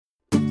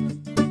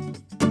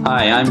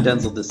Hi, I'm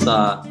Denzel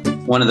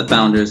Desa, one of the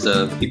founders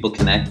of People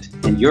Connect,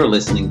 and you're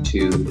listening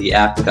to the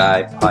App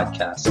Guy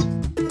Podcast.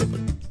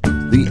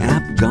 The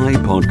App Guy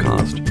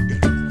Podcast.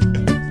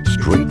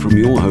 Straight from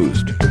your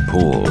host,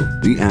 Paul,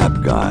 the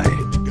App Guy.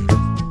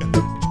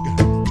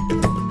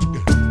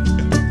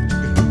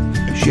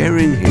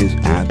 Sharing his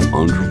app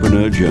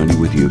entrepreneur journey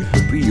with you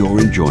for your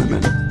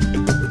enjoyment.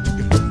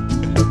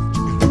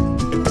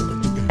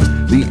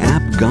 The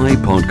App Guy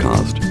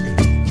Podcast.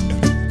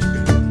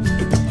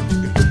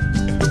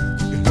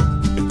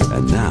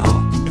 And now,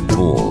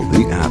 Paul,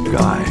 the App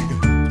Guy.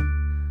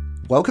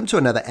 Welcome to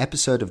another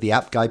episode of the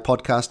App Guy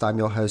Podcast. I'm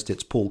your host,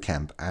 it's Paul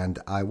Kemp, and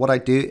what I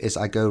do is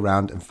I go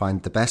around and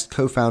find the best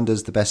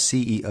co-founders, the best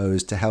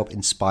CEOs to help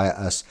inspire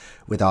us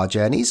with our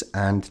journeys.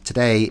 And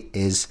today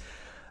is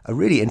a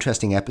really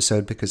interesting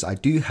episode because I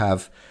do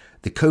have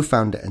the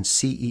co-founder and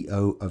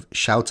CEO of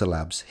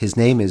shoutr. His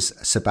name is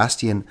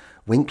Sebastian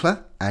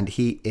Winkler, and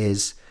he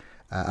is,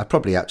 I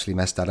probably actually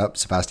messed that up,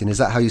 Sebastian. Is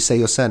that how you say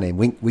your surname,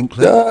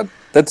 Winkler?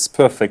 That's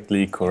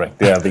perfectly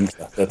correct. Yeah,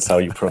 Winkler. That's how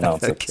you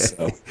pronounce Okay. it.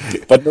 So.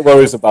 But no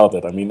worries about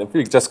it. I mean, if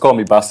you just call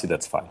me Basti,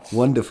 that's fine.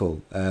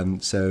 Wonderful.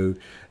 So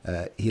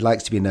he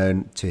likes to be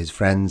known to his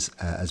friends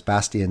as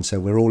Basti, and so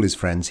we're all his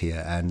friends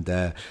here. And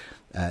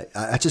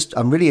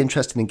I'm really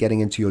interested in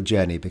getting into your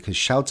journey because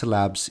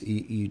shoutr,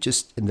 you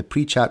just, in the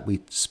pre-chat,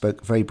 we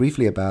spoke very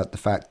briefly about the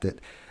fact that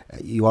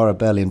you are a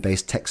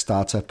Berlin-based tech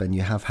startup and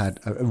you have had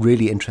a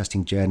really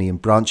interesting journey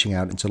and branching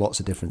out into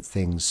lots of different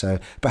things. So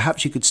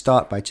perhaps you could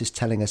start by just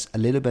telling us a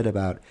little bit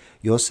about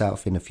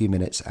yourself in a few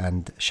minutes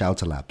and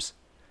shoutr.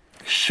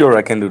 Sure,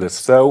 I can do this.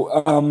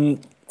 So,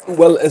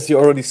 well, as you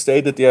already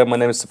stated, my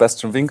name is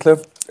Sebastian Winkler.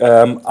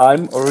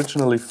 I'm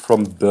originally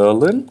from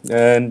Berlin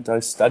and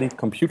I studied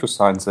computer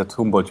science at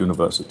Humboldt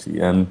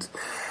University and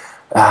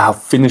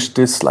finished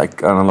this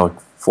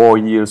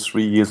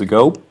 3 years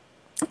ago.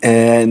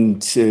 And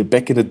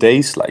back in the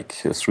days,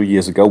 3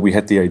 years ago, we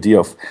had the idea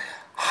of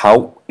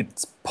how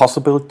it's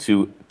possible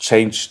to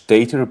change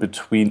data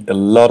between a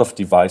lot of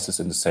devices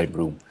in the same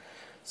room.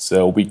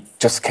 So we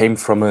just came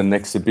from an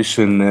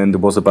exhibition and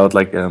it was about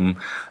a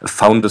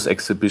founders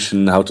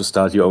exhibition, how to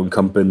start your own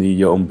company,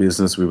 your own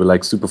business. We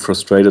were super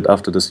frustrated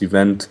after this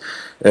event,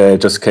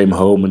 just came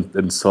home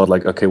and thought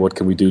okay, what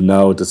can we do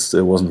now? This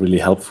wasn't really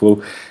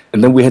helpful.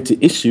 And then we had the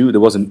issue,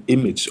 there was an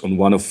image on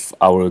one of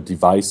our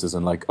devices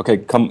and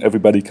okay,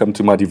 everybody come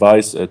to my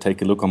device,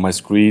 take a look on my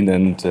screen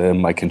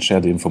and I can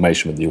share the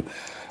information with you.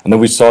 And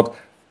then we thought,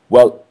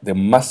 well, there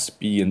must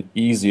be an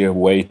easier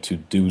way to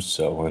do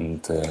so.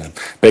 And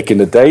back in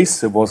the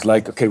days, it was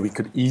okay, we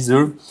could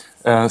either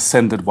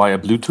send it via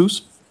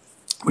Bluetooth,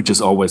 which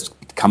is always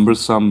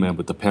cumbersome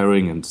with the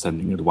pairing and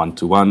sending it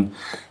one-to-one.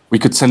 We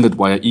could send it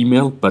via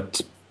email,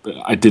 but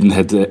I didn't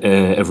have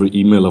every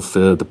email of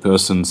the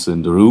persons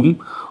in the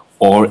room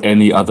or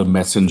any other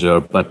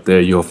messenger, but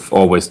there you have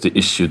always the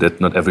issue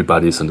that not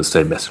everybody is on the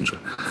same messenger.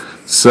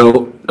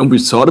 So, and we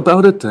thought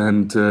about it,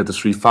 and the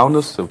three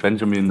founders, so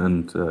Benjamin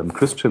and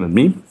Christian and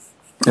me,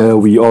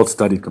 we all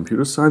studied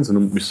computer science,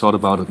 and we thought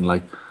about it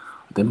and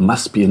there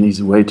must be an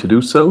easy way to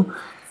do so.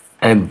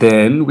 And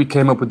then we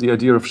came up with the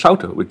idea of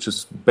shoutr, which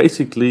is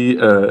basically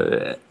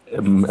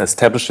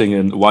establishing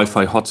a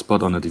Wi-Fi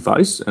hotspot on a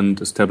device and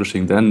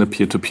establishing then a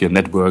peer-to-peer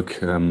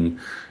network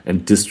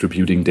and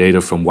distributing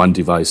data from one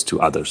device to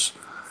others.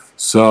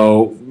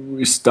 So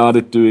we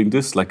started doing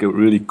this a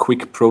really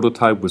quick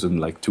prototype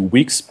within 2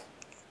 weeks.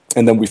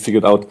 And then we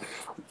figured out,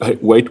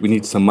 wait, we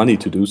need some money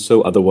to do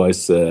so.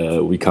 Otherwise,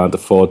 we can't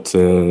afford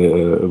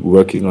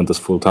working on this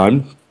full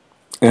time.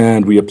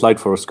 And we applied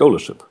for a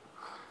scholarship.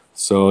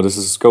 So this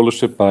is a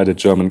scholarship by the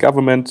German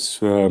government.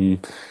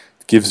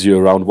 Gives you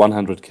around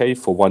 100K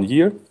for 1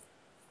 year.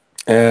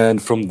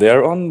 And from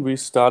there on, we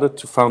started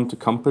to found the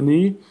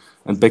company.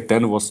 And back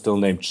then it was still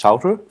named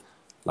shoutr,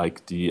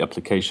 like the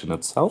application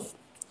itself.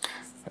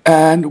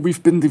 And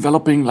we've been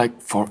developing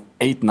for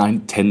 8,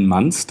 9, 10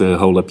 months, the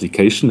whole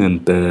application,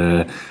 and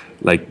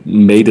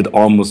made it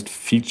almost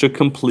feature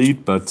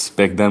complete. But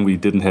back then we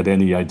didn't have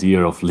any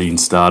idea of lean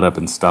startup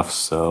and stuff.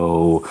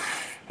 So,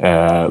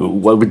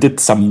 we did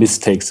some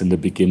mistakes in the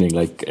beginning,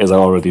 as I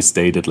already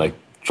stated,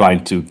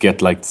 trying to get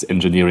this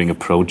engineering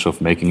approach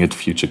of making it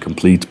feature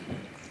complete.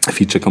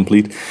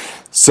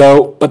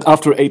 So, but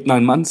after 8,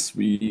 9 months,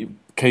 we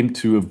came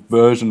to a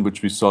version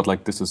which we thought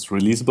this is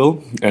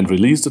releasable and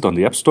released it on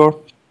the App Store.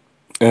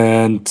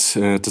 And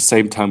at the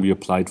same time, we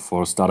applied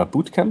for Startup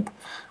Bootcamp,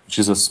 which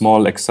is a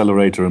small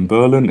accelerator in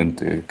Berlin,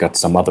 and got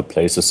some other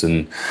places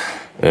in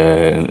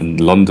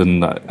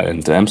London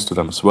and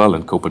Amsterdam as well,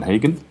 and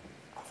Copenhagen.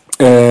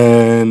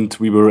 And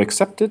we were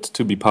accepted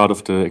to be part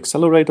of the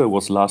accelerator. It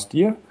was last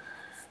year.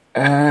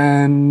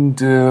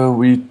 And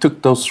we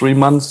took those 3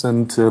 months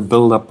and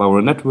built up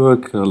our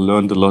network,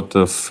 learned a lot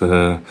of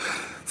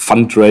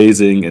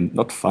fundraising and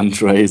not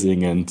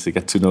fundraising, and to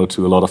get to know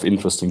a lot of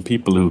interesting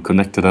people who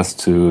connected us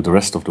to the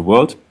rest of the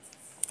world.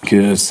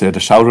 Because the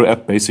shoutr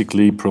app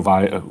basically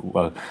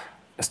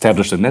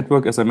established a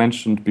network, as I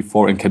mentioned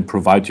before, and can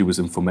provide you with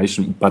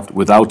information, but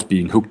without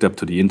being hooked up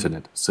to the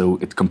internet. So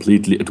it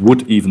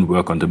would even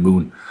work on the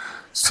moon.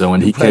 So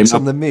and he came Works up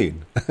on the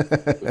moon.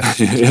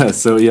 yeah,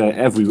 so yeah,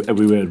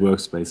 everywhere it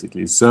works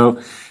basically.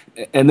 So,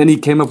 and then he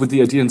came up with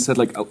the idea and said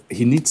like, oh,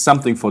 he needs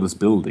something for this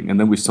building. And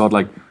then we thought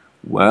like,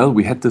 well,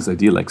 we had this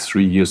idea like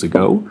 3 years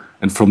ago,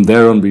 and from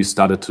there on we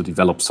started to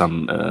develop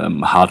some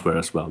hardware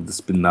as well. This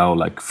has been now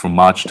like from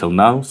March till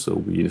now, so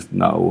we're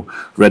now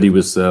ready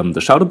with the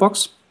shoutr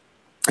box.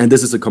 And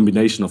this is a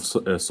combination of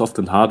soft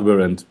and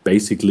hardware, and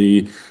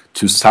basically,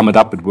 to sum it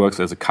up, it works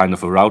as a kind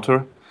of a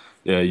router.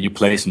 You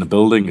place in a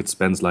building, it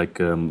spans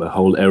like a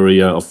whole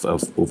area of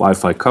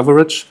Wi-Fi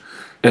coverage.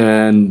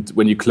 And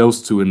when you're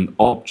close to an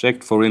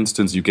object, for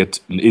instance, you get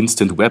an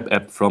instant web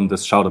app from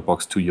this shoutr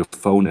box to your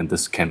phone, and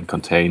this can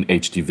contain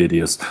HD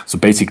videos. So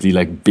basically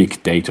like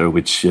big data,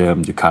 which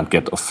you can't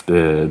get off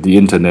the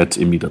internet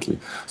immediately.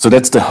 So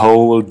that's the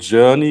whole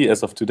journey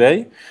as of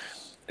today.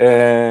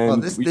 And well,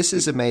 this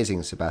is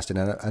amazing, Sebastian,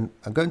 and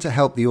I'm going to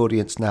help the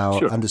audience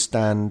now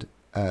understand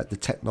the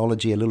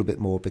technology a little bit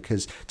more,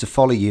 because to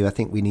follow you, I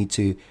think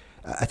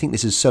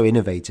this is so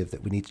innovative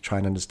that we need to try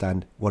and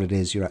understand what it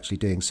is you're actually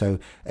doing. So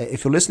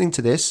if you're listening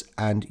to this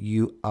and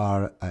you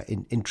are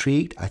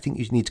intrigued, I think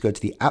you need to go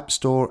to the App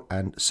Store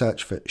and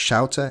search for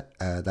shoutr.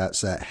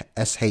 That's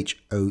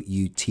SHOUTR,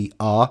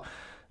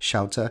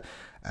 shoutr.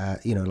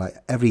 Like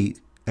every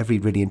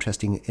really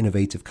interesting,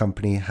 innovative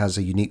company has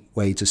a unique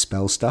way to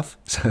spell stuff.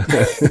 So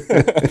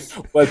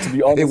well, to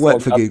be honest, it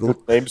worked for Google.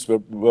 Names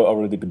were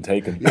already been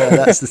taken. Yeah,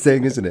 that's the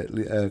thing, isn't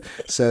it?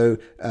 So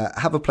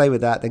have a play with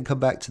that, then come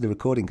back to the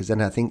recording, because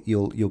then I think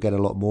you'll get a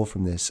lot more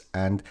from this.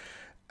 And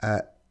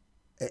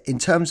in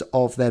terms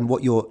of then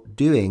what you're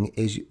doing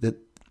is that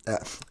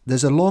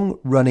there's a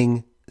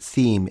long-running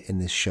theme in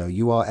this show.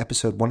 You are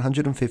episode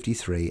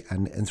 153,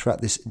 and throughout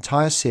this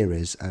entire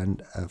series,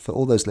 and for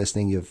all those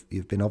listening,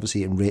 you've been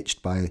obviously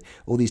enriched by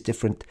all these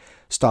different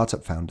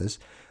startup founders.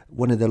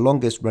 One of the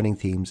longest running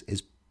themes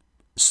is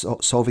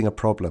solving a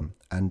problem,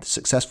 and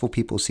successful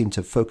people seem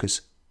to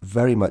focus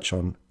very much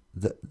on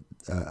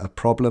a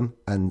problem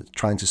and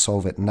trying to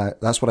solve it. And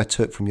that's what I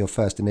took from your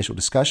first initial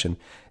discussion,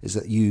 is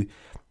that you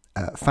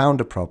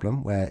found a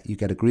problem where you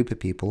get a group of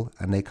people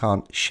and they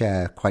can't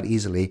share quite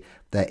easily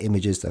their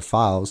images, their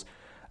files,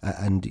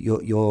 and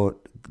you're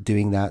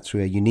doing that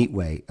through a unique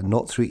way, and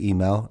not through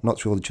email, not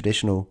through all the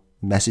traditional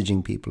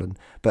messaging people,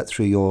 but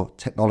through your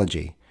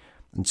technology.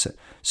 And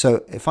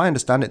so if I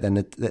understand it, then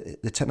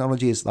the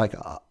technology is like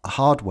a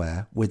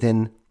hardware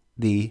within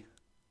the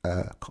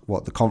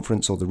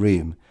conference or the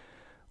room,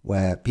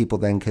 where people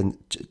then can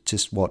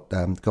just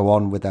go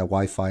on with their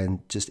Wi-Fi and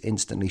just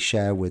instantly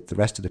share with the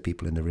rest of the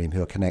people in the room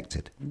who are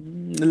connected.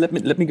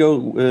 Let me go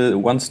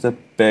one step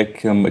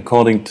back. Let me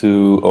go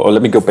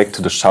back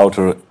to the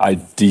shoutr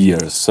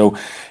ideas. So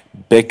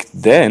back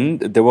then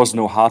there was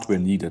no hardware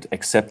needed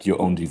except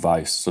your own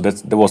device. So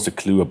there was the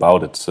clue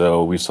about it.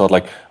 So we thought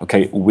like,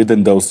 okay,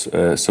 within those,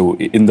 so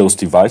in those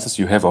devices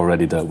you have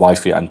already the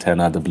Wi-Fi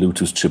antenna, the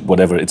Bluetooth chip,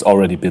 whatever. It's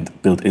already been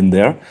built in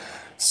there.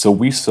 So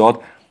we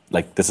thought,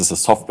 like, this is a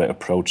software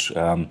approach.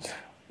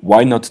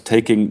 Why not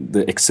taking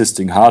the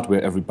existing hardware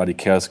everybody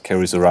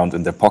carries around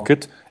in their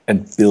pocket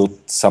and build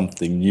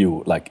something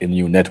new, like a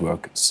new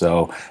network?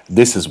 So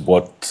this is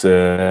what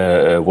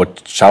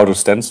shoutr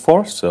stands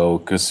for. So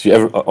because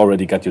you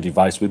already got your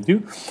device with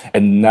you,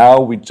 and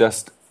now we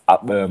just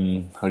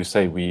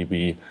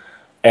we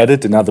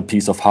added another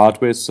piece of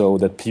hardware so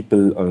that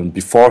people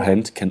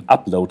beforehand can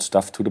upload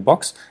stuff to the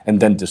box and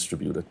then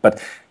distribute it. But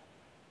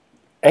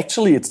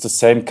actually, it's the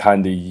same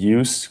kind of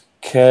use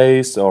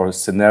case or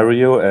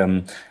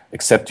scenario,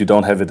 except you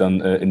don't have it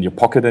in your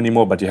pocket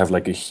anymore, but you have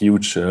like a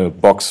huge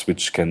box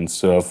which can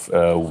serve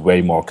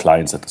way more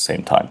clients at the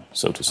same time,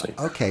 so to say.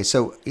 Okay,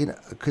 so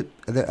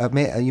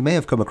you may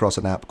have come across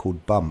an app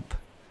called Bump.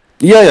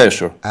 Yeah,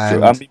 sure.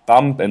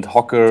 Bump and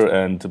Hocker,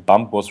 and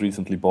Bump was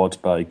recently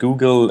bought by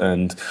Google,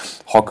 and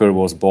Hocker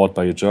was bought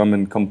by a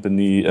German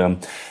company.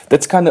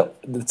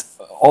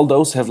 All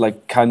those have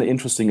like kind of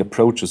interesting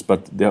approaches,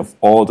 but they have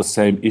all the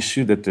same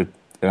issue that they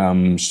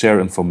share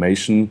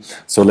information.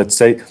 So let's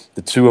say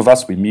the two of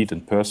us, we meet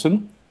in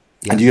person,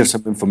 and you have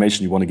some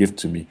information you want to give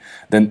to me.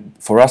 Then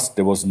for us,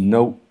 there was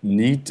no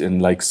need in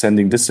like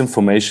sending this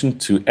information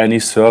to any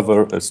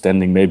server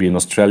standing maybe in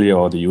Australia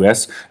or the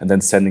US, and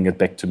then sending it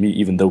back to me,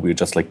 even though we were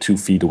just like 2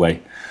 feet away.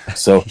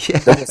 So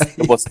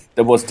that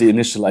was the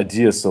initial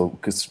idea. So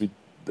because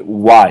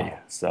why?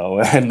 So,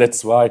 and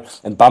that's why.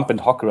 And Bump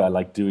and Hocker are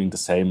like doing the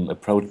same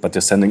approach, but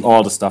they're sending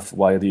all the stuff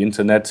via the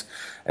internet,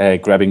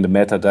 grabbing the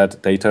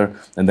metadata,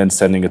 and then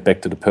sending it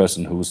back to the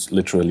person who's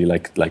literally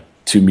like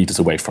 2 meters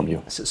away from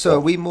you. So are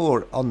we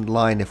more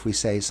online if we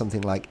say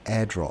something like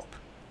AirDrop?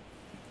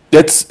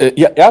 That's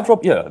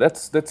AirDrop. Yeah,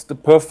 that's the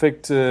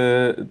perfect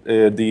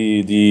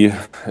the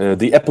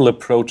Apple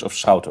approach of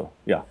shoutr.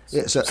 Yeah.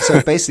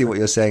 So basically, what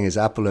you're saying is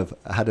Apple have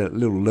had a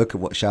little look at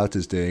what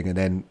shoutr's doing, and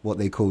then what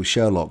they call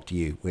Sherlocked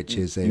you, which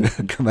is they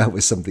come out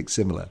with something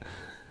similar.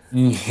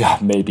 Yeah,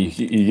 maybe.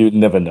 You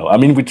never know. I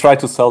mean, we tried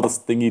to sell this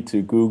thingy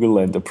to Google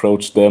and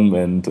approached them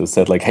and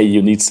said like, "Hey,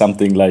 you need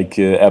something like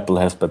Apple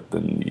has," but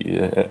then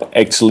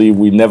actually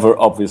we never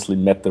obviously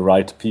met the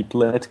right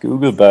people at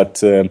Google.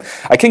 But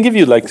I can give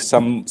you like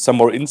some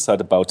more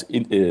insight about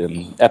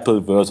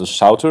Apple versus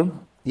shoutr.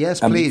 Yes,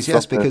 please.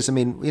 Yes, because I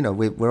mean,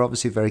 we're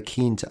obviously very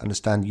keen to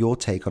understand your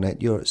take on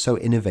it. You're so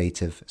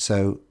innovative.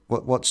 So,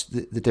 what's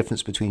the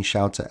difference between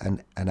shoutr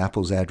and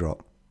Apple's AirDrop?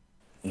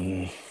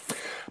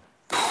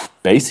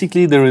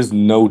 Basically, there is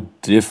no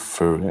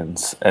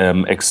difference,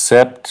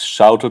 except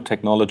shoutr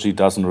technology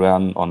doesn't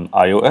run on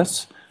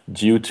iOS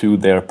due to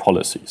their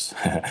policies.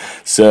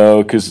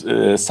 So, because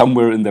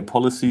somewhere in their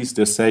policies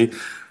they say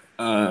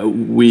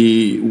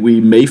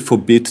we may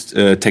forbid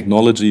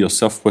technology or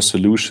software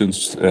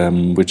solutions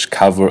which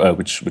cover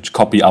which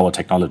copy our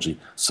technology.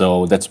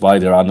 So that's why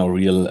there are no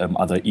real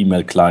other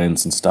email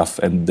clients and stuff,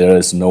 and there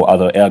is no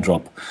other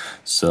AirDrop.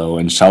 So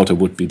and shoutr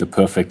would be the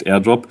perfect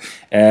AirDrop,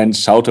 and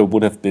shoutr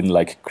would have been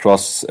like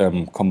cross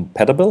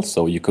compatible.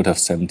 So you could have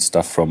sent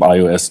stuff from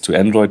iOS to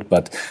Android,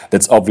 but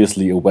that's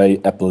obviously a way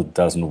Apple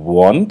doesn't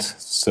want.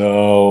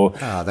 So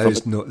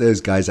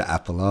those guys at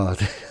Apple are.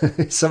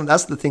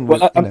 That's the thing.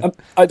 Well,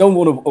 I don't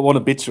want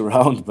to bitch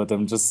around, but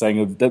I'm just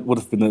saying that would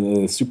have been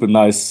a super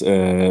nice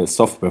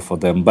software for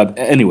them. But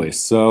anyway,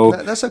 so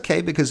that's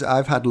okay, because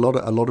I've had a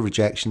lot of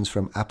rejections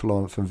from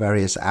Apple from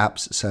various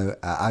apps. So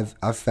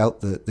I've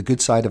felt the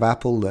good side of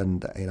Apple,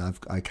 and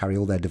I carry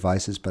all their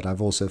devices, but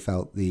I've also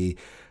felt the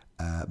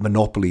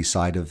monopoly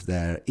side of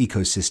their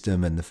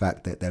ecosystem, and the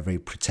fact that they're very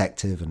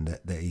protective and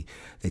that they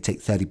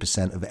take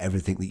 30% of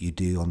everything that you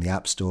do on the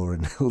App Store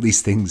and all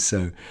these things.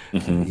 So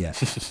yeah,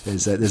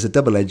 there's a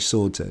double-edged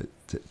sword to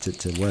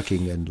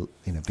working and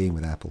being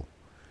with Apple.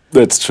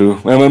 That's true.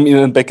 I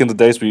mean, back in the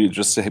days,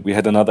 we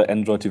had another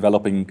Android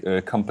developing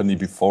company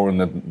before,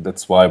 and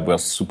that's why it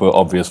was super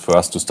obvious for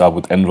us to start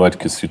with Android,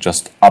 because you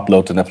just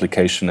upload an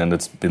application and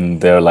it's been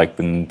there, like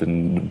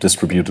been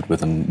distributed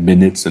within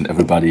minutes, and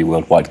everybody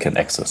worldwide can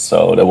access.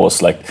 So that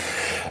was like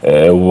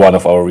one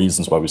of our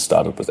reasons why we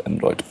started with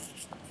Android.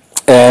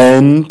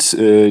 And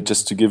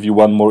just to give you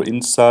one more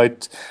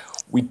insight,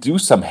 we do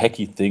some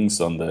hacky things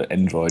on the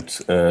Android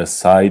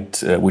side,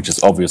 which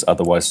is obvious.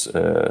 Otherwise,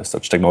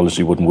 such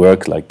technology wouldn't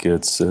work. Like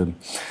it's,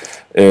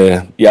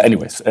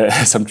 anyways,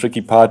 some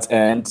tricky parts,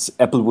 and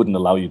Apple wouldn't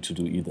allow you to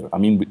do either. I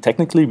mean,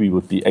 technically, we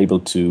would be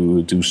able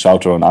to do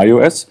shoutr on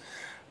iOS,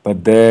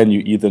 but then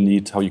you either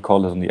need, how you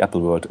call it in the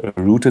Apple world, a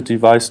rooted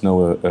device.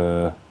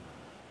 No,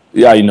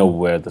 you know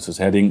where this is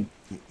heading.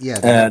 Yeah,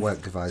 the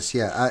network device.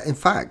 Yeah. In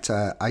fact,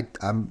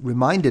 I'm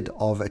reminded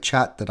of a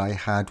chat that I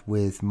had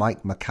with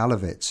Mike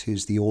Michalowicz,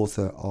 who's the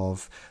author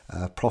of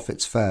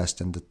Profits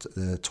First and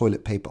the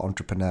Toilet Paper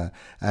Entrepreneur.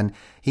 And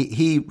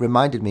he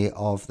reminded me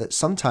of that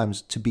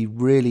sometimes, to be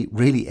really,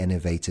 really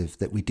innovative,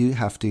 that we do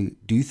have to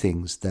do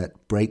things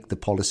that break the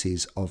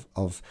policies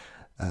of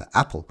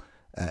Apple.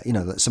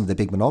 Some of the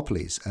big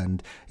monopolies,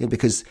 and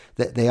because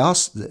they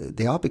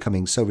are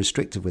becoming so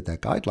restrictive with their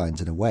guidelines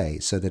in a way,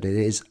 so that it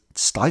is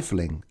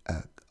stifling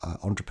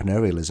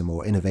entrepreneurialism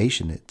or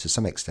innovation to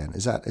some extent.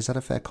 Is that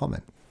a fair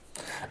comment?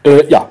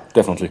 Yeah,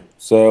 definitely.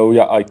 So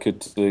yeah, I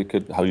could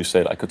how you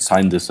say it? I could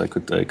sign this. I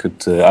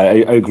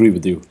agree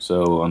with you.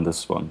 So on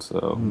this one.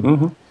 So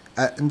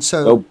and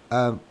so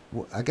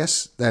I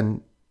guess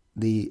then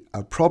the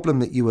problem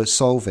that you were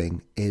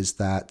solving is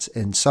that,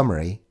 in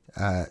summary.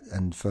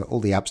 And for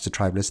all the Appster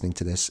tribe listening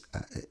to this,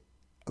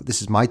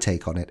 this is my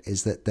take on it,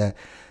 is that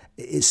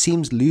it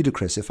seems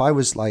ludicrous. If I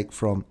was like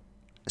from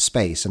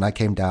space and I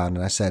came down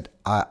and I said,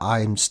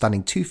 I'm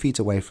standing 2 feet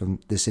away from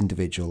this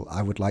individual,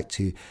 I would like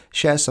to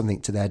share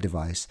something to their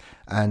device,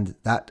 and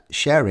that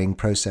sharing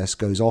process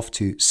goes off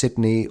to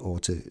Sydney or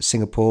to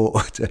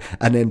Singapore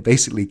and then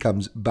basically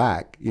comes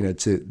back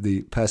to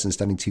the person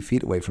standing 2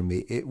 feet away from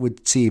me, it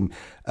would seem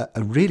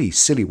a really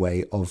silly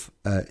way of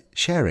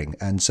sharing.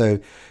 And so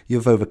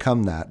you've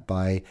overcome that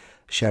by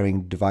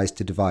sharing device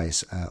to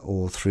device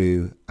or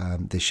through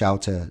the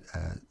shoutr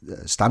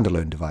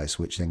standalone device,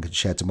 which then can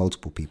share to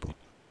multiple people.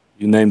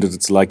 You named it.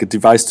 It's like a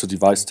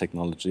device-to-device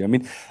technology. I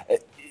mean,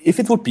 if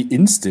it would be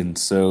instant,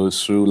 so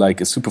through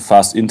like a super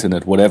fast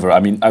internet, whatever, I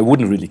mean, I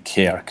wouldn't really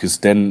care, because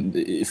then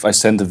if I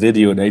send a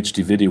video, an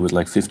HD video with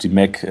like 50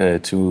 meg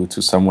to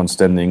someone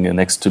standing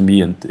next to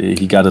me, and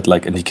he got it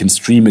and he can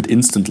stream it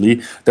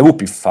instantly, that would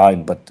be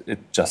fine, but it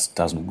just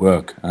doesn't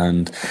work.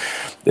 And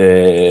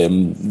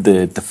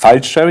the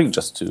file sharing,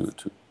 just to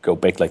go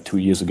back like 2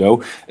 years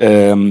ago,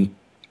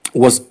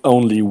 was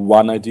only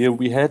one idea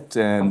we had,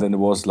 and then it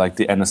was like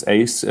the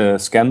NSA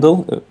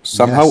scandal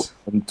somehow. Yes.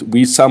 And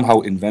we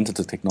somehow invented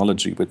a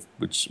technology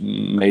which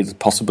made it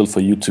possible for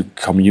you to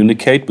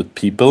communicate with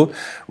people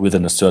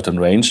within a certain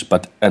range,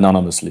 but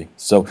anonymously.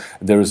 So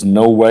there is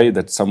no way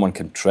that someone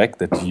can track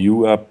that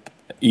you are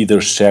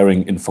either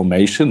sharing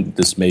information,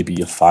 this may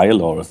be a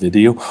file or a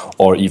video,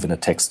 or even a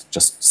text,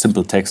 just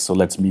simple text. So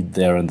let's meet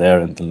there, and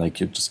then like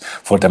you just,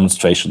 for a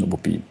demonstration, it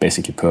would be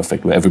basically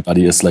perfect, where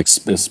everybody is like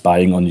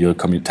spying on your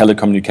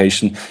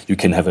telecommunication. You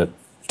can have a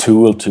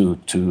tool to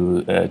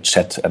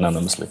chat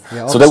anonymously.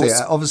 Yeah, So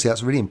obviously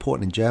that's really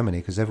important in Germany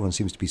because everyone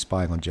seems to be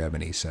spying on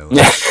Germany. So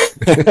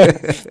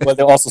well,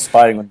 they're also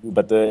spying on you,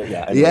 but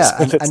yeah. Anyways.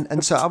 Yeah,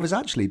 and so I was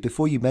actually,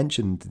 before you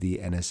mentioned the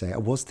NSA, I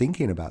was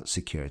thinking about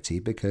security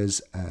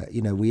because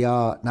we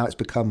are now, it's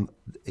become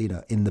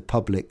in the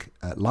public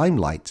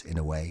limelight in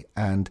a way,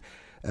 and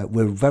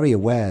we're very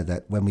aware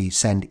that when we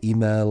send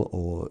email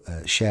or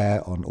share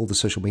on all the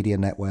social media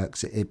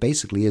networks, it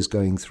basically is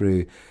going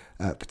through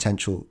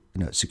potential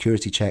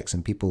security checks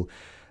and people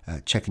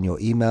checking your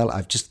email.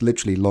 I've just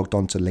literally logged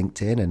on to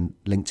LinkedIn, and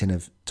LinkedIn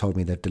have told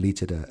me they've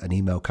deleted an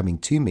email coming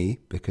to me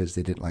because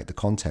they didn't like the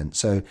content.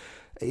 So,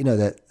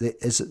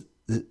 that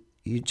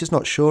you're just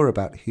not sure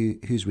about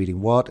who's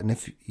reading what. And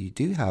if you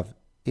do have,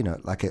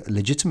 like a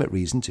legitimate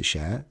reason to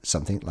share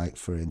something, like,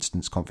 for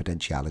instance,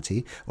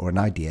 confidentiality or an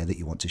idea that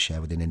you want to share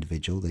with an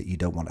individual that you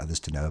don't want others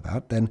to know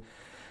about, then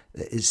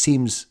it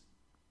seems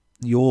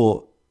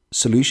your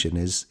solution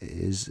is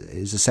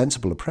a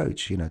sensible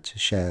approach, to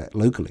share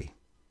locally.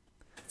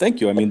 Thank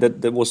you. I mean,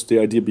 that was the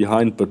idea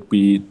behind, but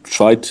we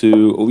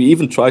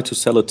even try to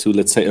sell it to,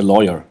 let's say, a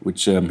lawyer,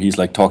 which he's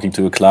like talking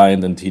to a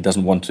client and he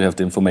doesn't want to have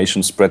the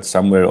information spread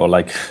somewhere or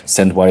like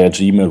sent via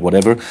Gmail,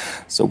 whatever.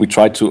 So we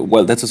try to,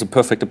 that is a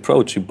perfect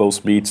approach. You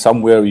both meet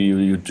somewhere,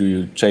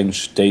 you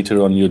change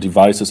data on your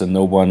devices and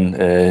no one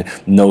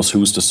knows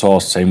who's the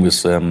source. Same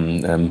with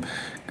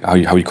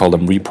how you call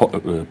them,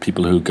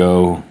 people who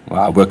go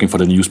working for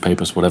the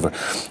newspapers, whatever.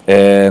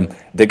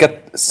 They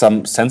get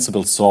some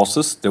sensible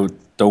sources they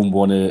don't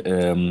want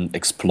to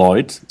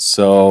exploit.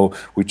 So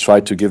we try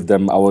to give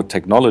them our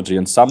technology,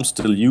 and some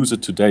still use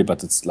it today,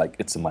 but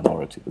it's a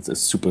minority. It's a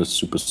super,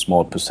 super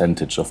small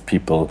percentage of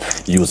people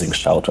using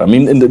shoutr. I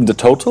mean, in the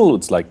total,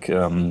 it's like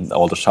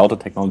all the shoutr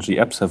technology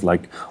apps have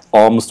like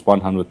almost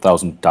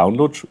 100,000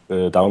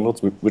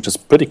 downloads, which is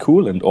pretty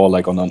cool and all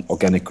like on an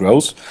organic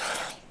growth.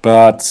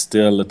 But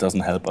still, it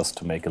doesn't help us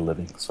to make a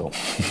living. So,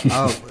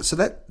 so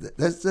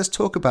let's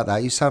talk about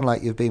that. You sound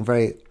like you've been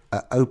very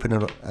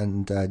open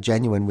and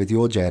genuine with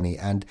your journey,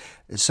 and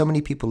so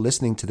many people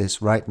listening to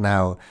this right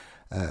now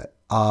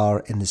are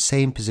in the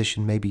same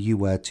position maybe you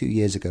were 2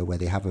 years ago, where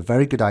they have a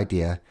very good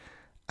idea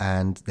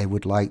and they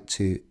would like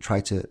to try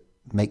to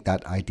make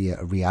that idea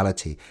a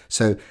reality.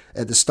 So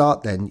at the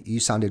start, then you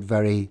sounded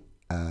very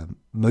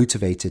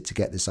motivated to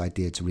get this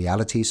idea to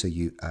reality. So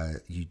you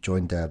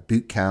joined a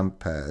boot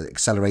camp,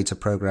 accelerator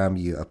program.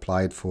 You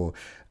applied for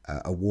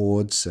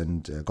awards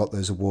and got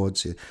those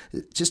awards.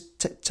 Just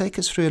take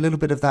us through a little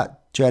bit of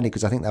that journey,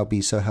 because I think that would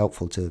be so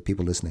helpful to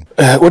people listening.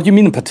 What do you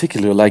mean in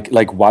particular?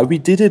 Like why we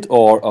did it,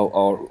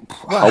 or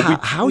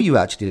how you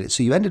actually did it?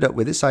 So you ended up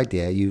with this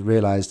idea. You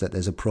realized that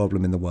there's a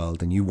problem in the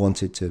world, and you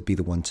wanted to be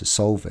the one to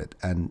solve it.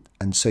 And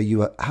so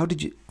how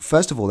did you?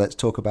 First of all, let's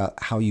talk about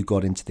how you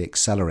got into the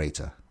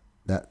accelerator.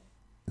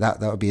 That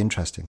would be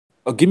interesting.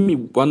 Give me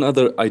one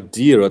other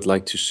idea I'd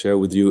like to share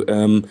with you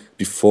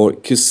before,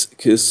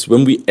 because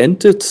when we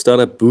entered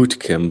Startup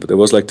Bootcamp, there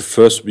was like the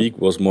first week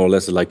was more or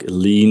less like a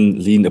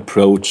lean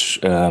approach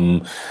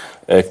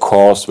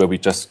course where we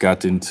just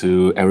got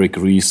into Eric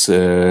Ries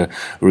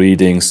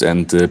readings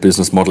and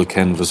business model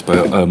canvas by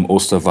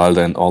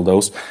Osterwalder and all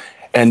those.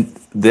 And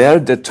there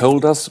they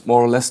told us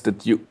more or less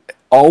that you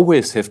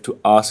always have to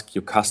ask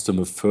your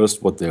customer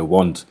first what they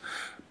want.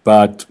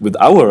 But with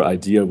our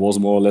idea, it was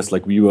more or less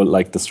like we were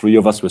like the three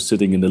of us were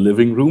sitting in the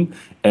living room.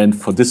 And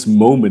for this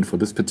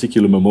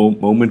particular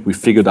moment, we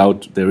figured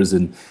out there is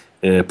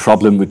a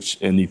problem which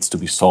needs to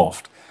be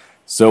solved.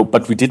 So,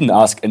 but we didn't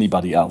ask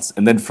anybody else.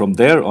 And then from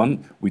there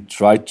on, we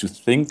tried to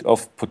think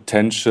of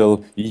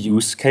potential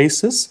use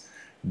cases,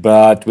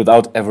 but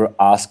without ever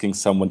asking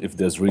someone if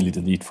there's really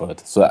the need for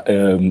it. So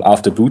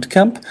after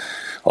bootcamp,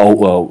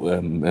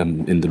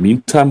 in the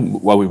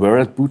meantime, while we were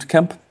at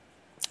bootcamp,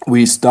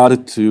 we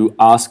started to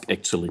ask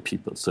actually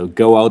people. So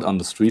go out on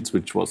the streets,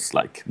 which was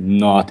like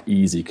not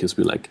easy because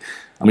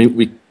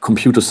we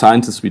computer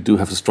scientists, we do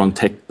have a strong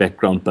tech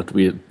background, but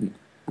we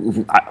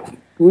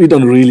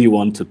don't really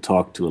want to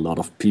talk to a lot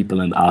of people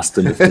and ask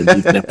them if they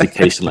need an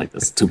application like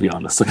this, to be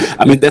honest. So,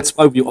 I mean, that's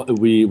why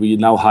we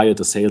now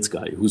hired a sales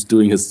guy who's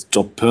doing his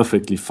job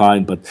perfectly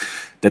fine, but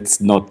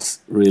that's not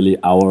really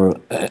our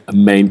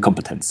main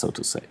competence, so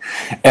to say.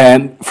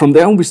 And from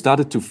there on, we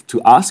started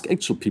to ask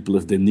actual people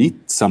if they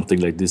need something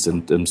like this,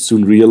 and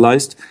soon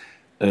realized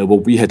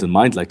what we had in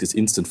mind, like this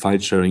instant file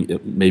sharing.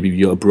 Maybe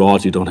you're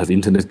abroad, you don't have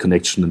internet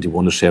connection, and you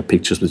want to share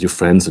pictures with your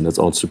friends, and that's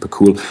all super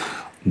cool.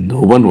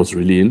 No one was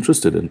really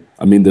interested in.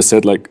 I mean, they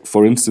said, like,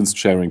 for instance,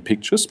 sharing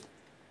pictures.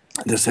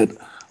 They said,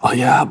 oh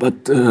yeah,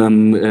 but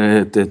in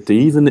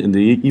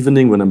the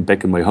evening when I'm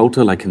back in my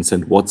hotel, I can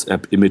send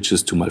WhatsApp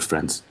images to my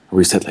friends. And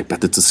we said, like,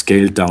 but it's a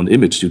scaled down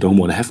image. You don't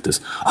want to have this.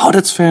 Oh,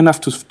 that's fair enough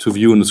to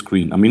view on the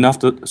screen. I mean,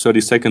 after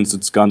 30 seconds,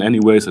 it's gone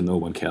anyways, and no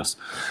one cares.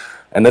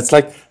 And that's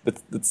like,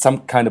 that's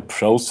some kind of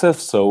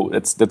process. So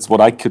that's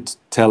what I could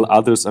tell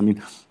others. I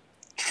mean,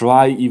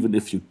 try, even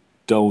if you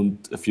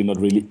if you're not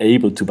really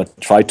able to, but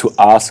try to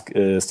ask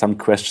some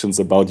questions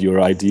about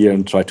your idea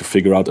and try to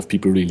figure out if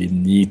people really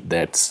need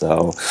that.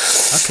 So,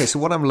 okay, so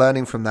what I'm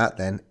learning from that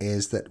then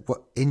is that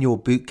in your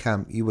boot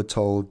camp you were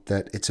told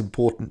that it's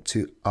important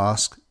to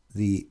ask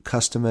the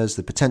customers,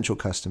 the potential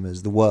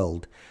customers, the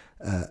world,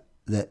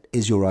 that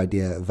is your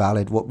idea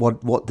valid?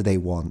 What do they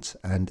want?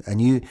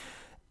 And you,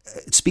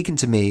 speaking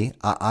to me,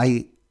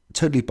 I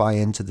totally buy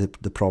into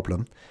the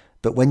problem.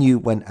 But when you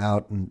went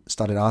out and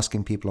started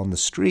asking people on the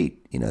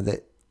street,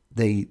 that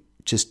they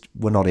just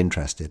were not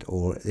interested,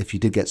 or if you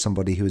did get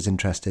somebody who was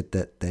interested,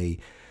 that they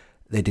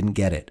didn't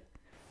get it.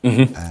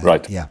 Mm-hmm.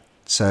 Right. Yeah.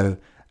 So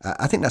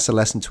I think that's a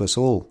lesson to us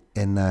all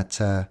in that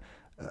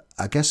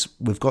I guess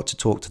we've got to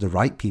talk to the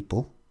right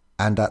people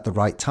and at the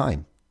right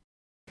time.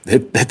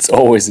 That's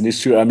always an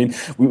issue. I mean,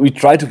 we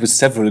tried it with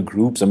several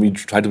groups. I mean, we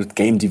tried it with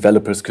game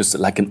developers because,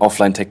 like, in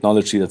offline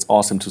technology, that's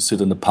awesome to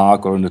sit in the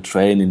park or in a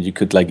train and you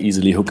could like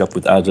easily hook up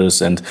with others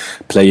and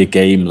play a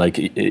game like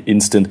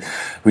instant.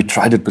 We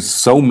tried it with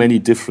so many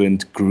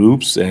different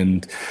groups,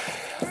 and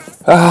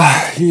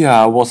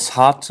it was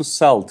hard to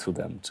sell to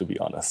them, to be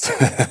honest.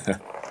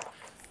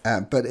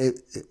 But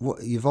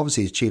you've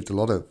obviously achieved a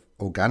lot of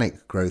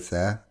organic growth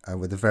there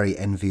with a very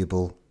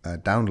enviable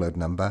download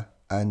number.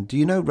 And do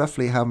you know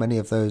roughly how many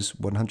of those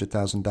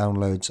 100,000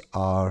 downloads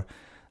are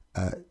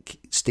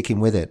sticking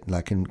with it,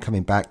 like in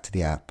coming back to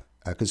the app?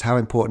 Because how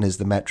important is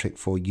the metric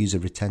for user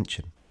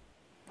retention?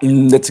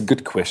 That's a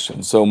good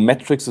question. So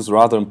metrics is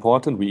rather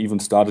important. We even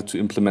started to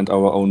implement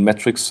our own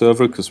metrics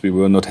server because we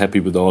were not happy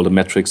with all the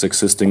metrics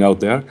existing out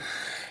there.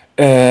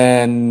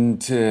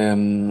 And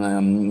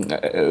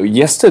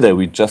yesterday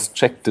we just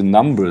checked the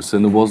numbers,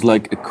 and it was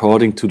like,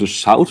 according to the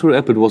shoutr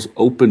app, it was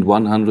opened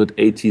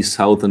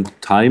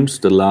 180,000 times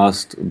the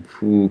last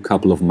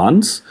couple of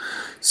months.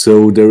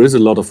 So there is a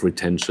lot of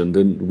retention.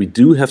 Then we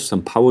do have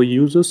some power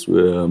users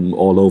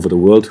all over the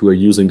world who are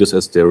using this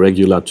as their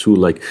regular tool,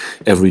 like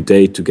every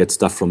day, to get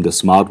stuff from their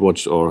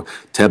smartwatch or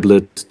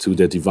tablet to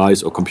their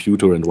device or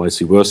computer and vice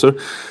versa.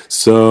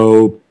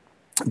 So,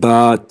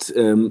 but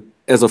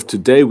as of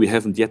today, we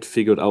haven't yet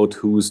figured out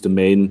who's the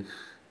main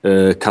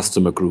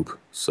customer group.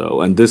 So,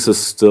 and this is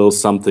still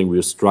something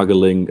we're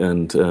struggling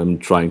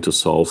and trying to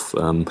solve.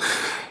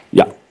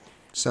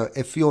 So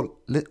if you're,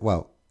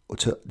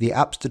 to the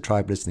Appster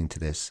tribe listening to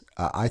this,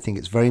 I think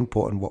it's very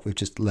important what we've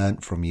just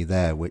learned from you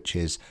there, which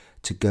is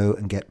to go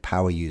and get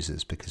power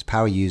users, because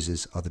power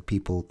users are the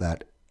people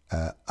that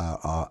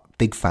are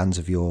big fans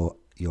of your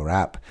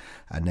app.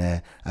 And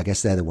I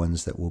guess they're the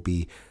ones that will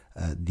be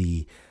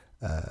the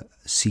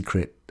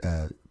secret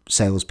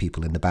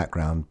salespeople in the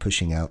background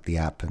pushing out the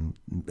app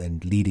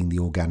and leading the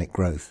organic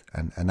growth.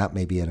 And that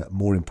may be a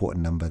more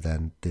important number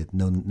than the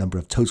number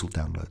of total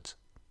downloads.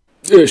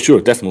 Yeah, sure,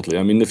 definitely.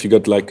 I mean, if you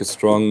got like a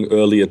strong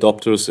early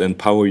adopters and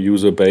power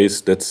user base,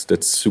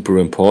 that's super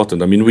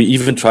important. I mean, we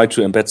even try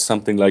to embed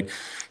something like,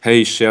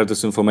 hey, share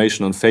this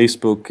information on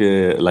Facebook,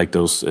 like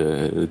those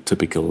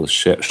typical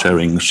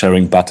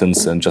sharing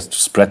buttons, and just to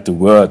spread the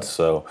word.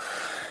 So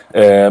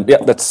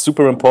that's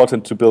super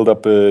important to build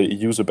up a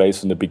user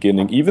base in the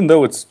beginning, even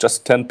though it's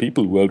just 10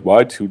 people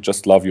worldwide who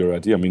just love your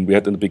idea. I mean,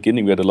 in the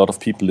beginning, we had a lot of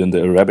people in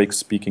the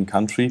Arabic-speaking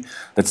country.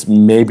 That's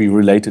maybe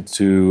related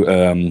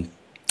to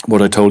what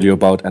I told you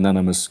about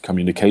anonymous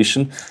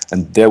communication.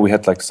 And there we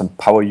had like some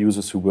power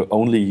users who were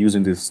only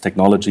using this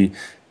technology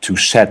to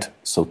chat,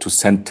 so to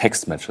send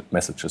text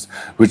messages,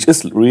 which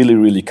is really,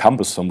 really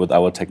cumbersome with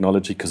our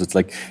technology because it's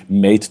like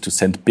made to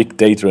send big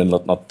data and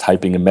not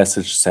typing a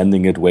message,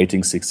 sending it,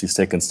 waiting 60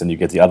 seconds, then you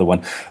get the other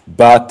one.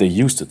 But they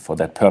used it for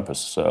that purpose.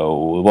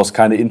 So it was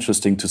kind of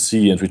interesting to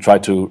see, and we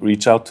tried to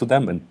reach out to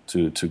them and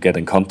to get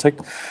in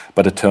contact.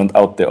 But it turned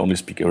out they only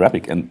speak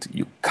Arabic and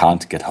you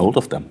can't get hold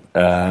of them.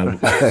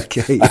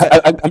 Okay.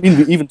 I mean,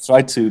 we even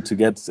tried to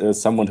get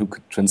someone who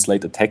could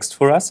translate a text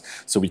for us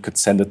so we could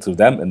send it to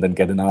them and then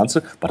get an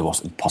answer. But it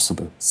was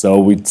impossible. So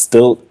we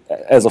still,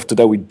 as of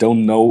today, we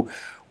don't know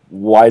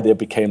why they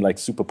became like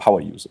super power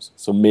users.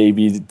 So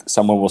maybe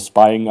someone was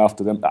spying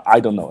after them. I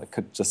don't know. I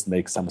could just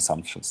make some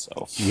assumptions.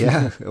 So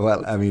yeah,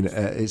 well, I mean,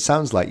 it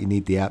sounds like you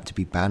need the app to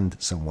be banned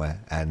somewhere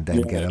and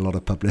then get a lot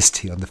of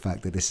publicity on the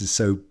fact that this is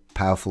so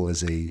powerful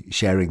as a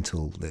sharing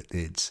tool that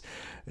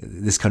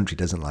this country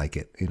doesn't like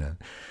it,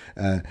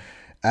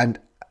 and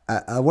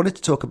I wanted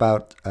to talk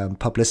about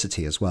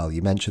publicity as well.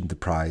 You mentioned the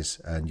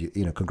prize, and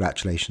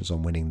congratulations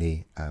on winning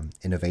the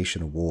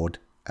Innovation Award.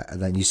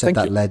 And then you said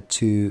that led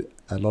to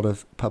a lot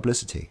of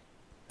publicity.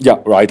 Yeah,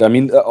 right. I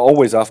mean,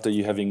 always after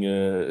you having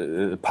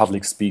a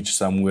public speech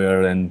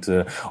somewhere, and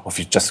or if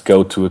you just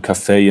go to a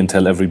cafe and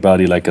tell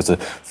everybody, like as a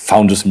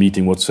founders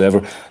meeting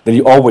whatsoever, then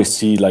you always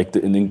see like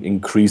an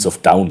increase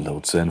of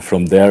downloads. And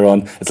from there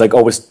on, it's like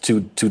always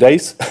two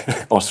days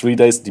or 3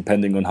 days,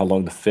 depending on how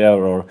long the fair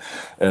or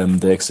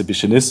the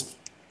exhibition is.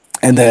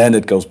 And then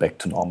it goes back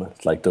to normal,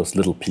 like those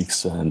little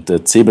peaks. And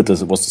at Cebit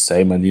was the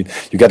same. And you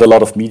get a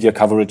lot of media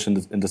coverage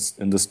in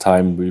this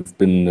time. We've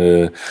been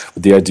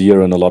with the idea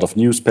in a lot of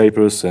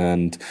newspapers,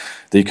 and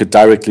they could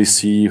directly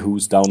see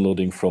who's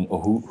downloading from,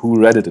 or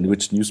who read it in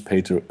which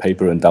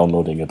newspaper and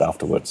downloading it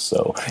afterwards.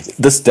 So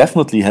this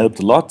definitely helped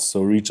a lot.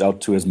 So reach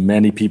out to as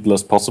many people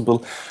as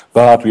possible.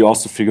 But we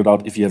also figured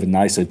out if you have a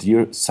nice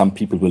idea, some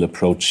people will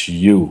approach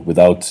you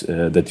without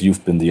that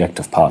you've been the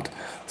active part.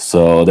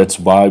 So that's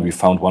why we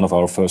found one of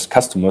our first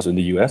customers in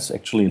the US,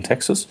 actually in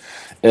Texas.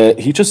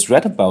 He just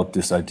read about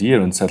this idea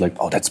and said like,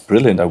 oh, that's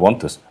brilliant, I want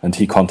this. And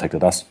he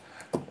contacted us.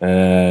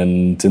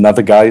 And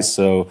another guy,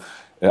 so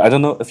I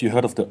don't know if you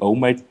heard of the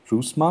OMAID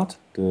True Smart,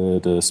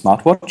 the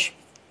smartwatch.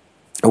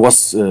 It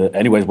was,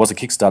 anyway, it was a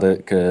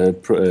Kickstarter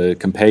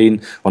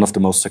campaign, one of the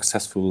most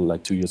successful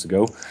like 2 years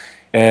ago.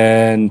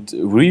 And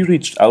we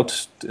reached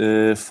out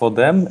for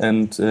them,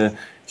 and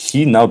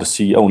he, now the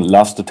CEO,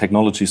 loves the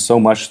technology so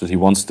much that he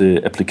wants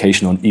the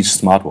application on each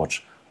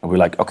smartwatch. And we're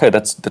like, okay,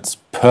 that's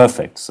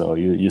perfect. So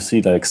you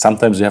see, like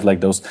sometimes you have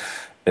like those,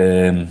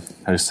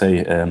 how you say,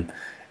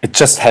 it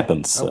just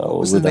happens. So what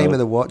was the name of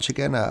the watch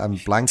again? I'm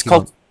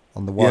blanking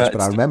on the watch,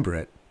 but I remember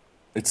it.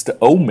 It's the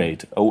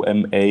OMAID,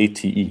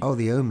 OMATE. Oh,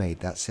 the OMAID,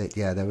 that's it.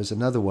 Yeah, there was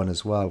another one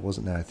as well,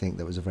 wasn't there? I think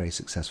that was a very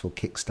successful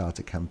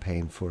Kickstarter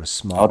campaign for a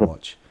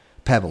smartwatch.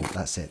 Pebble,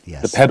 that's it,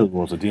 yes. The Pebble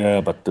was it,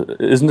 yeah, but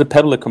isn't the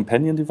Pebble a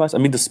companion device? I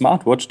mean, the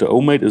smartwatch, the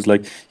OMAID, is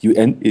like you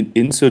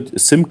insert a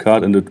SIM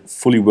card and it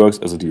fully works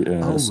as a...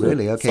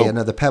 really? Okay,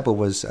 so, the Pebble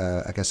was,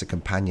 I guess, a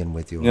companion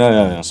with your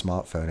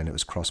smartphone, and it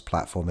was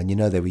cross-platform. And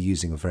they were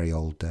using a very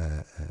old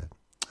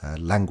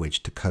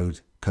language to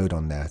code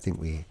on there. I think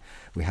we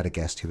had a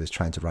guest who was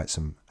trying to write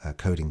some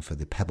coding for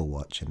the Pebble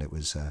watch, and it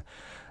was...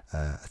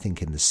 I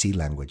think in the C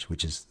language,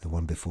 which is the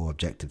one before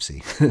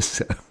Objective-C.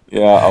 So,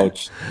 yeah,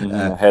 ouch.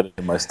 I had it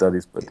in my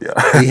studies, but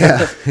yeah.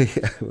 yeah,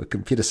 we're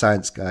computer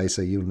science guys,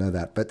 so you'll know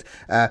that. But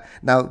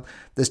now,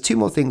 there's two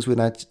more things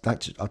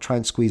I'll try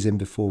and squeeze in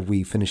before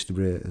we finish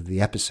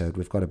the episode.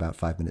 We've got about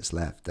 5 minutes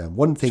left.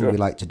 One thing we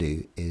like to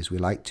do is we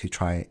like to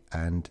try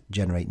and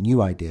generate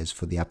new ideas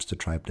for the Appster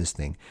Tribe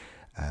listening,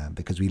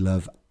 because we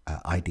love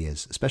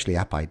ideas, especially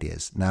app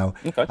ideas. Now,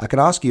 I can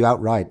ask you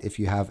outright if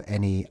you have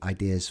any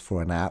ideas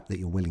for an app that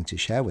you're willing to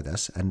share with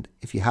us. And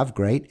if you have,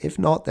 great. If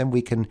not, then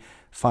we can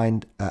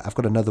find, I've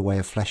got another way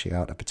of fleshing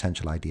out a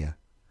potential idea.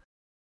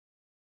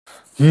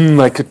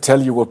 I could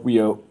tell you what we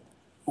are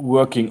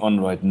working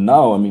on right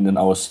now. I mean, in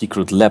our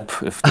secret lab,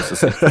 if this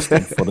is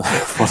interesting for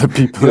the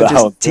people You're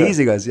just out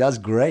teasing us. That's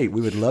great.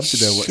 We would love to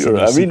know what's in Sure.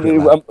 the secret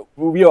lab.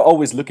 We are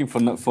always looking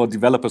for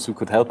developers who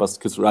could help us,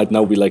 because right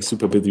now we're like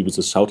super busy with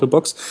the shoutr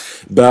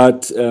box.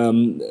 But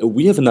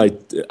we have an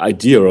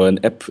idea or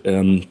an app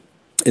in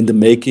the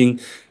making.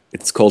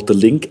 It's called the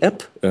Link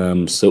app.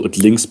 So it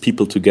links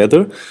people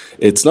together.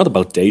 It's not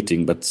about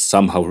dating, but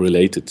somehow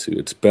related to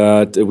it.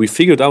 But we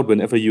figured out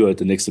whenever you are at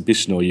an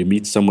exhibition or you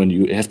meet someone,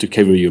 you have to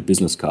carry your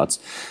business cards.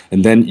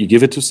 And then you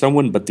give it to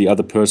someone, but the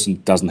other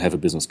person doesn't have a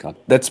business card.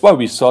 That's why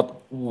we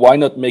thought, why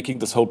not making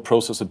this whole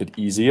process a bit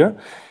easier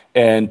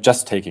and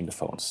just taking the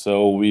phones.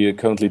 So we are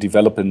currently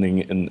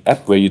developing an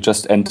app where you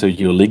just enter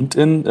your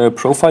LinkedIn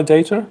profile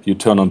data, you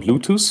turn on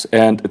Bluetooth,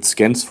 and it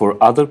scans for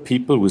other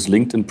people with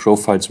LinkedIn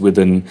profiles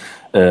within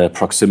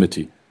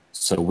proximity.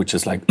 So which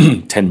is like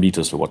 10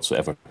 meters or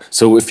whatsoever.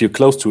 So if you're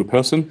close to a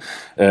person,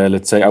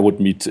 let's say I would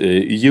meet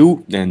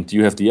you, and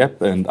you have the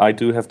app and I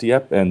do have the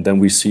app, and then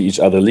we see each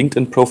other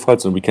LinkedIn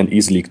profiles, and we can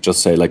easily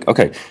just say like,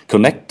 okay,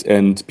 connect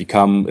and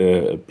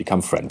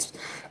become friends.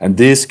 And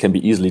this can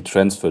be easily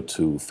transferred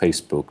to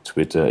Facebook,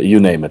 Twitter, you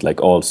name it, like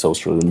all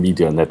social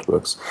media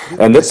networks.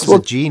 And that's a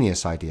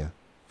genius idea.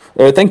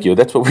 Thank you.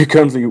 That's what we're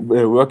currently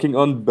working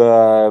on,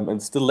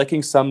 and still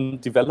lacking some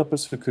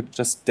developers who could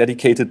just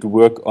dedicated to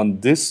work on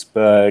this.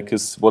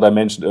 Because what I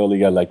mentioned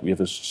earlier, like we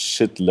have a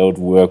shitload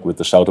work with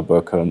the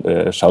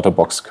shoutr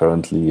box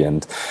currently,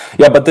 and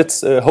yeah. But that's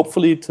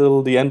hopefully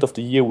till the end of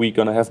the year we're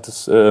gonna have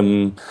this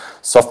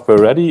software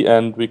ready,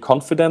 and we're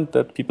confident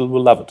that people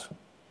will love it.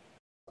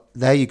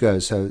 There you go.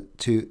 So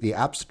to the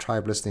Appster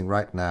Tribe listening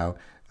right now,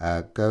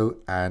 go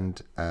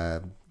and.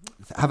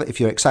 If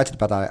you're excited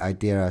about that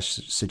idea, I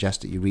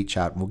suggest that you reach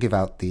out, and we'll give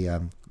out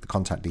the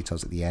contact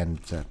details at the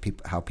end,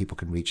 how people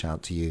can reach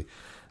out to you,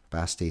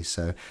 Basti.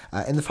 So,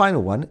 and the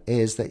final one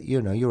is that you're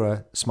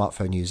a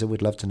smartphone user.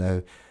 We'd love to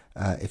know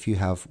if you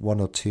have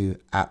one or two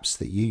apps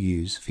that you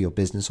use for your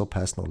business or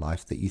personal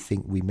life that you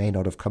think we may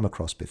not have come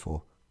across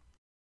before.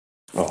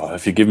 Oh,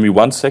 if you give me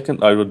 1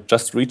 second, I will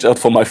just reach out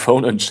for my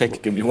phone and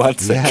check. Give me 1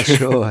 second. Yeah,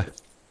 sure.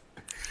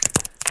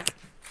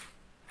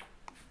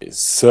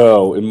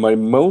 So, in my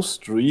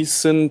most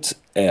recent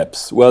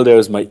apps, well,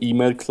 there's my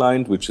email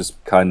client, which is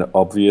kind of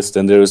obvious.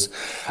 Then there's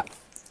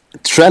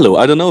Trello.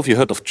 I don't know if you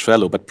heard of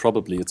Trello, but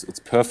probably it's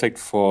perfect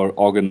for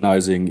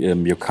organizing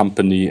your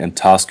company and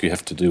tasks you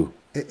have to do.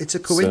 It's a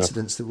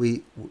coincidence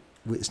that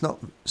it's not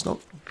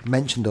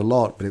mentioned a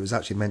lot, but it was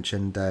actually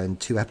mentioned in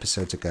 2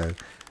 episodes ago.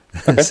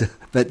 Okay.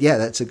 But yeah,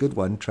 that's a good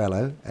one,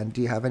 Trello. And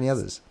do you have any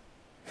others?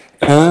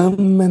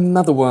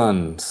 Another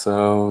one.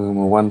 So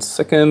 1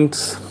 second.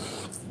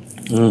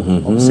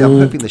 Obviously, I'm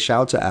hoping the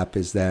shoutr app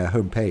is their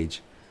homepage.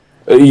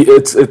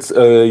 It's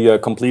yeah,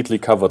 completely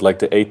covered, like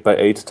the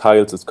 8x8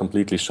 tiles. It's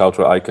completely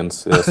shoutr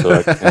icons. Yeah,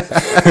 so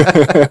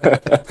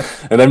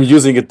and I'm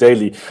using it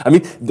daily. I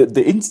mean,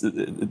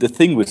 the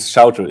thing with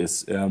shoutr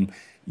is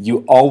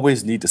you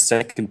always need a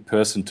second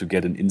person to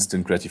get an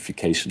instant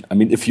gratification. I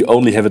mean, if you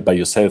only have it by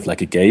yourself,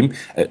 like a game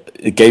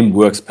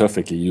works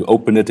perfectly. You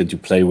open it and you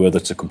play whether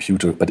it's a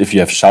computer. But if you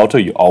have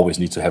shoutr, you always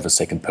need to have a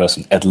second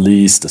person, at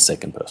least a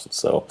second person.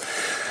 So.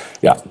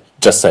 Yeah,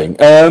 just saying.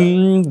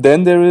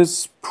 Then there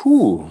is,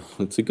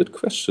 that's a good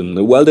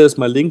question. Well, there's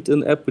my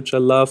LinkedIn app, which I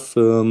love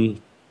to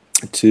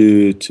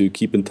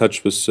keep in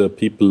touch with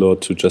people or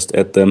to just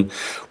add them.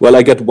 Well,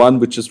 I got one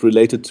which is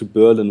related to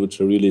Berlin,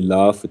 which I really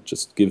love. It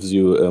just gives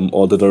you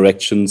all the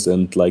directions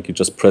and like you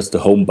just press the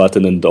home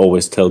button and it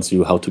always tells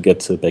you how to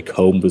get back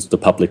home with the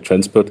public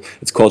transport.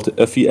 It's called the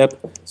Öffi app.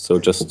 So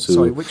just to...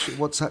 Sorry,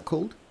 what's that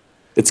called?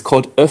 It's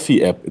called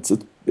Öffi app.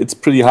 It's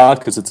pretty hard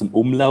because it's an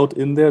umlaut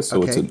in there.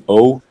 So It's an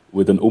O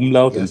with an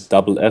umlaut and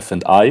double F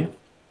and I.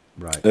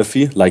 Right.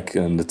 Öffi, like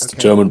it's the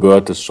German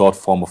word, the short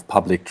form of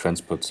public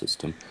transport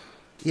system.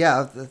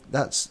 Yeah,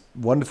 that's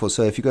wonderful.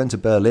 So if you go into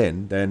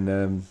Berlin,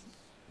 then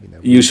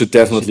you should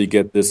definitely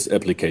get this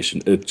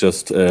application. It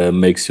just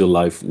makes your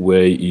life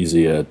way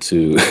easier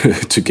to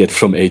to get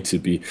from A to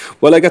B.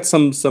 Well, I got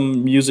some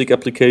music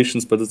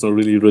applications, but it's not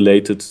really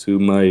related to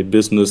my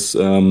business.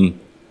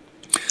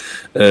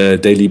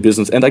 Daily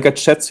business, and I got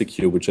Chat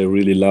Secure, which I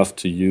really love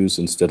to use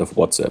instead of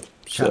WhatsApp.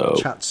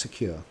 Chat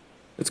Secure.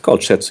 It's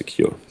called Chat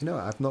Secure.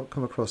 I've not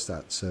come across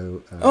that.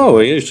 So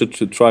yeah, you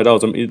should try it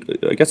out. I mean,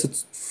 I guess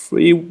it's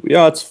free.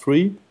 Yeah, it's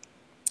free,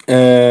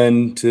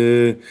 and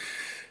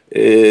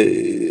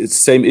it's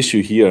the same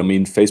issue here. I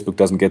mean, Facebook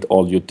doesn't get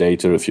all your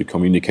data if you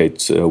communicate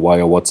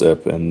via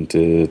WhatsApp, and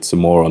it's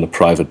more on a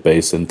private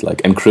base and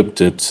like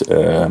encrypted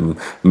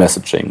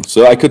messaging.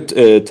 So I could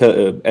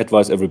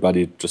advise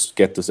everybody just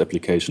get this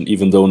application,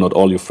 even though not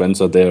all your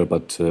friends are there,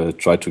 but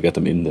try to get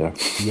them in there.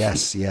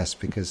 Yes,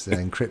 because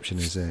encryption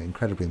is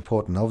incredibly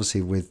important.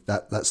 Obviously, with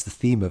that's the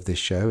theme of this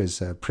show is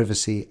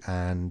privacy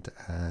and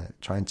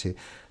trying to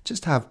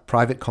just have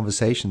private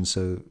conversations.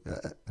 So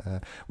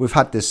we've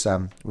had this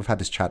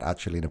chat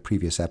actually in a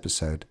previous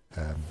episode.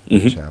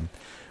 Which,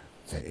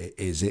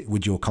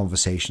 would your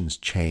conversations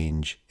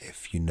change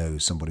if you know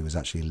somebody was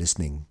actually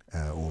listening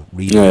or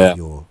reading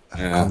your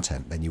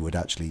content? Then you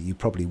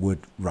probably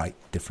would write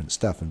different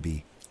stuff and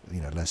be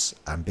less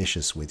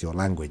ambitious with your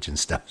language and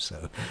stuff.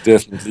 So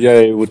definitely,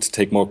 it would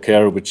take more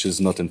care, which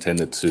is not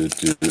intended to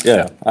do.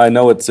 Yeah, I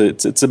know it's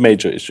a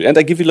major issue, and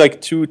I give you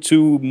like two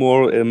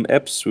more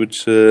apps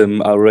which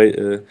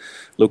are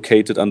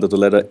located under the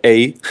letter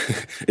A.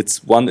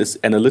 One is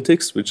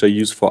analytics, which I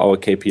use for our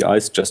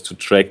KPIs, just to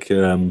track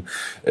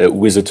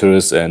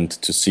visitors and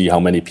to see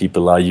how many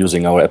people are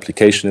using our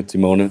application at the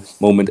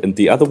moment. And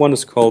the other one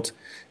is called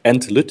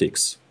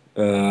Analytics.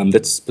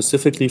 That's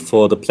specifically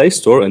for the Play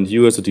Store, and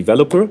you as a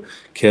developer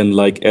can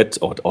add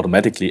or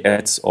automatically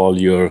adds all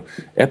your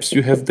apps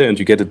you have there, and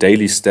you get a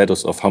daily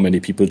status of how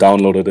many people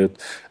downloaded it,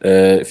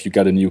 if you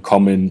got a new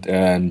comment,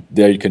 and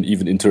there you can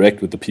even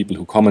interact with the people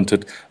who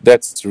commented.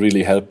 That's a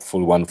really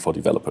helpful one for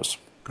developers.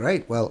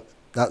 Great. Well,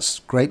 that's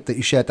great that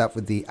you shared that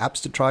with the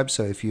Appster tribe.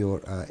 So if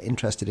you're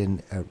interested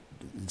in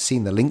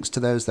seeing the links to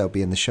those, they'll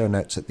be in the show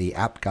notes at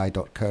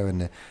theappguy.co,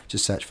 and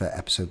just search for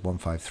episode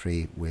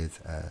 153 with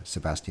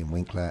Sebastian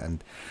Winkler.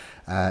 And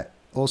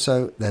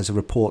also there's a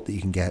report that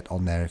you can get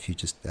on there. If you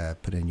just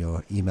put in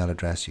your email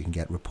address, you can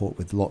get a report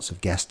with lots of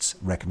guests'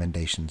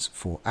 recommendations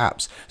for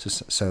apps.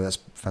 So that's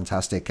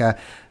fantastic.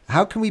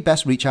 How can we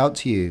best reach out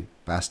to you,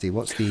 Basti?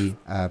 What's the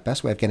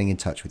best way of getting in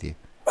touch with you?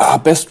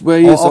 Best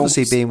way is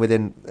obviously being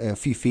within a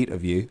few feet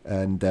of you,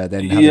 and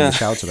then having the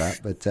shoutr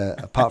app. But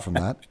apart from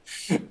that,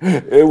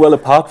 well,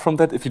 apart from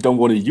that, if you don't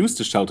want to use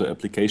the shoutr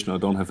application or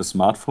don't have a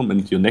smartphone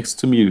and you're next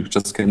to me, you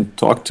just can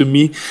talk to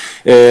me.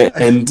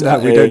 And no,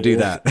 we don't do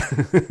that.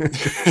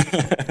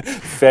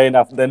 Fair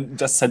enough. Then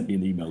just send me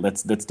an email.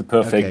 That's the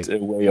perfect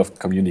way of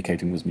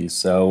communicating with me.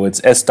 So it's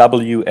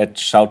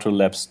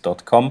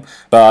sw@shoutrlabs.com,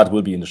 but it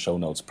will be in the show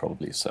notes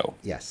probably. So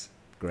yes.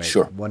 Great.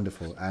 Sure.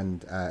 Wonderful.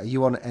 And are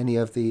you on any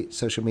of the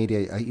social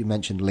media? You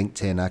mentioned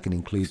LinkedIn. I can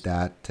include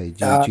that. Do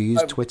you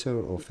use Twitter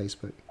or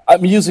Facebook?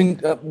 I'm using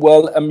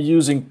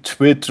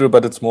Twitter,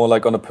 but it's more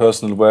like on a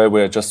personal way,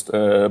 where I just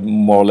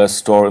more or less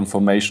store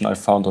information I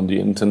found on the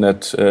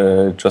internet,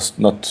 just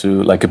not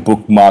to like a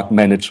bookmark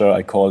manager.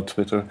 I call it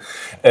Twitter.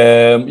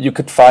 You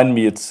could find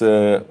me.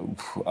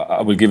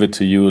 I will give it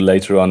to you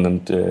later on,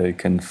 and you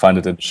can find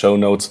it in the show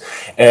notes.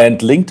 And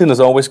LinkedIn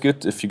is always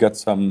good if you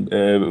got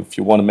if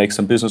you want to make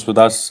some business with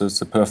us. It's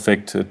a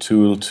perfect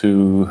tool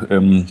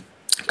to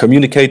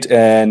communicate.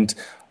 And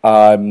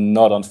I'm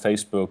not on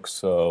Facebook,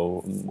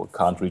 so we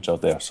can't reach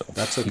out there. So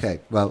that's okay.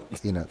 Well,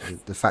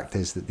 the fact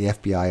is that the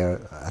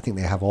FBI I think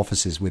they have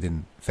offices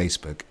within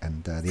Facebook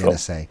and the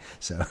NSA.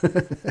 So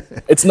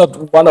it's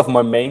not one of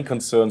my main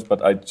concerns,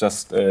 but I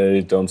just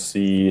don't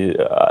see.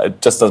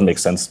 It just doesn't make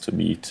sense to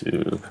me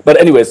to. But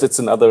anyways, it's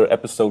another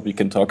episode we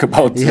can talk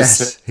about.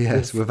 Yes,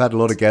 yes. We've had a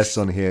lot of guests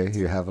on here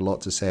who have a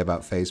lot to say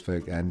about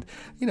Facebook, and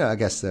I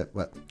guess that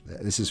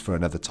this is for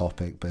another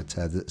topic. But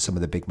some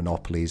of the big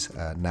monopolies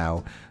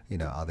now.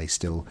 Are they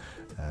still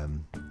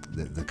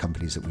the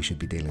companies that we should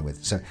be dealing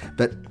with? So,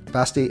 but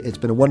Basti, it's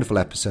been a wonderful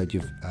episode.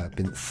 You've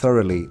been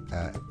thoroughly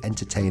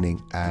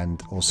entertaining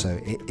and also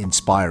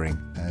inspiring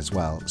as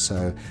well.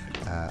 So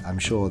I'm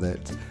sure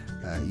that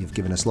you've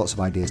given us lots of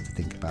ideas to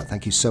think about.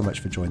 Thank you so much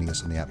for joining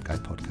us on the App Guy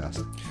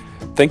podcast.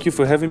 Thank you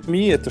for having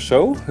me at the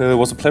show. It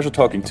was a pleasure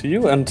talking to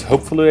you, and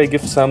hopefully I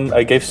gave some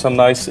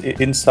nice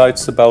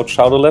insights about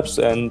shoutr Labs.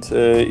 And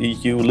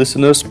you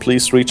listeners,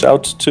 please reach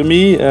out to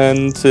me,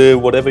 and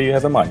whatever you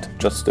have in mind,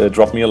 just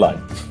drop me a line.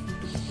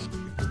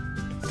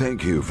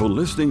 Thank you for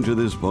listening to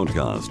this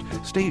podcast.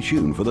 Stay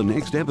tuned for the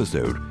next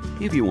episode.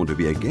 If you want to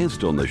be a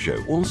guest on the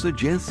show or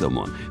suggest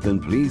someone, then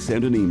please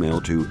send an email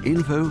to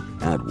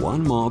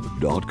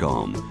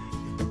info@onemob.com.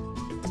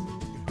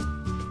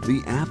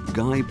 The App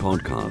Guy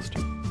Podcast.